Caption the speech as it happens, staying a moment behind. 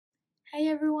Hey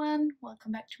everyone,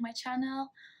 welcome back to my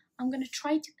channel. I'm gonna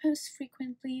try to post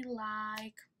frequently,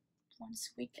 like once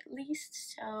a week at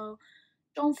least, so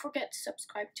don't forget to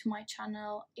subscribe to my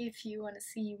channel if you want to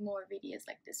see more videos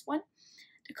like this one.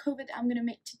 The cover that I'm gonna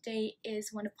make today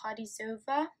is When the Party's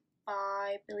Over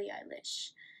by Billie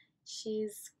Eilish.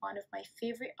 She's one of my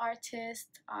favorite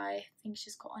artists. I think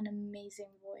she's got an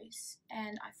amazing voice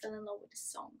and I fell in love with the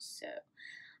song, so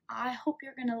I hope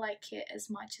you're gonna like it as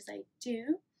much as I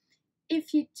do.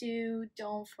 If you do,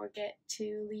 don't forget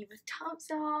to leave a thumbs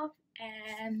up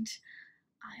and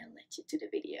I'll let you to the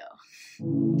video.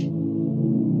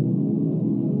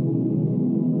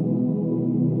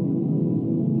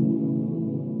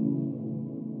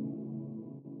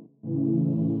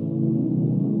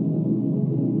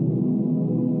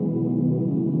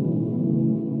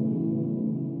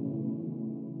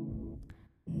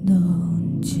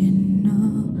 Don't you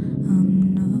know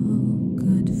I'm no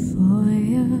good for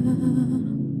you?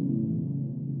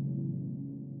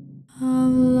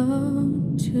 I've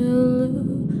learned to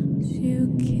lose,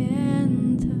 you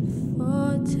can't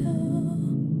afford to.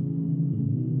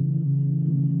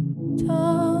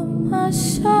 Told my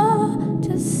shot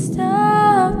to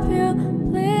stop you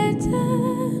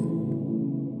bleeding,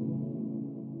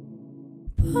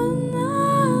 but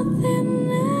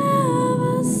nothing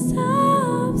ever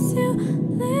stops you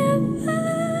living.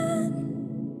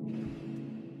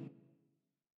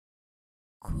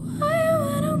 Quiet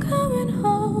when I'm coming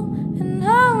home and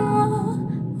I'm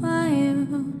on my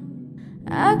own.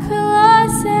 I could lie,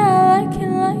 say I like it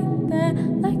like that,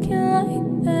 like it like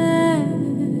that.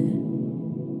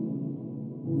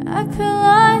 I could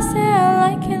lie, say I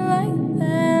like it like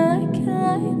that, like it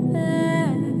like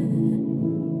that.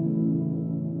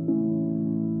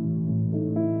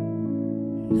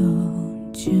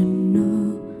 Don't you know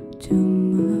too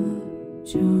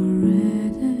much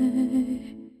already?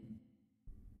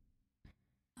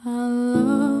 I'll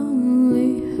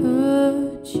only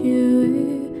hurt you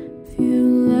if you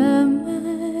let me.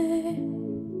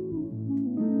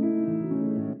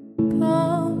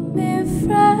 Call me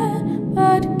friend,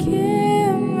 but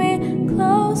keep me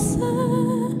closer,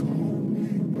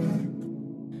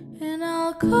 and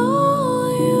I'll call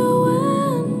you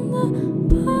when the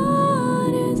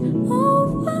party's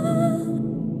over.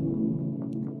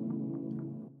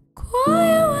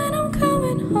 Quiet when I'm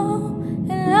coming home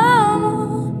and I'm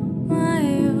on my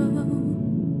own.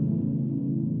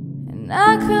 And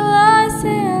I could lie,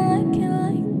 say I like it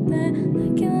like that,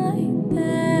 like it like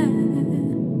that.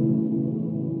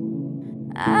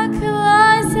 I could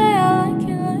lie, say I like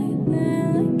it like that,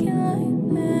 like it like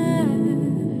that.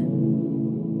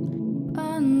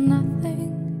 But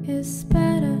nothing is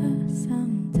better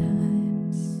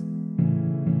sometimes.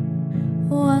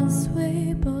 Once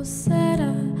we both said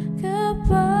our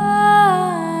goodbyes,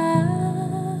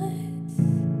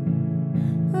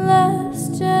 let's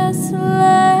just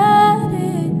let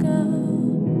it go.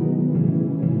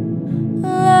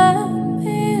 Let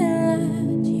me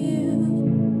let you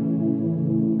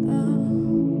go.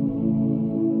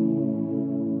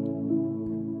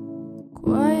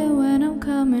 Quiet when I'm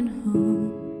coming home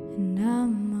and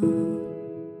I'm on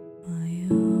my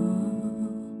own.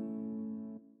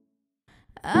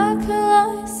 I could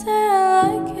lie, say I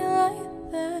like it like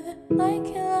that, like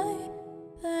it like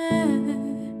that.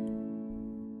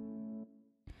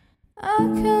 I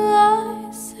could